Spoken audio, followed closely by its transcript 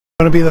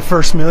Want to be the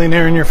first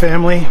millionaire in your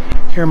family?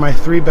 Here are my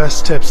 3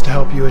 best tips to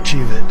help you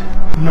achieve it.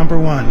 Number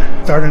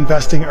 1, start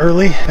investing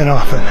early and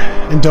often.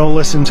 And don't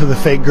listen to the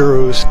fake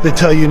gurus that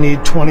tell you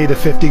need 20 to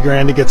 50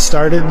 grand to get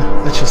started.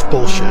 That's just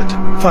bullshit.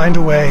 Find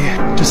a way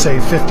to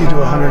save $50 to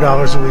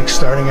 $100 a week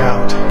starting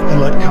out and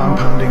let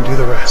compounding do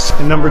the rest.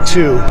 And number 2,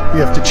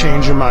 you have to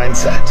change your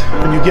mindset.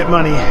 When you get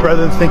money,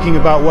 rather than thinking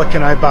about what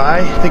can I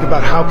buy, think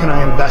about how can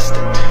I invest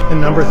it.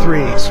 And number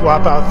 3,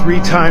 swap out 3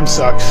 time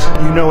sucks.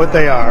 You know what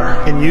they are,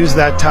 and use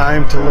that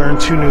time to learn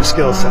 2 new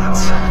skill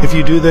sets. If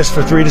you do this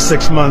for 3 to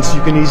 6 months,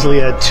 you can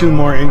easily add 2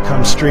 more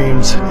income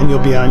streams and you'll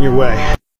be on your way.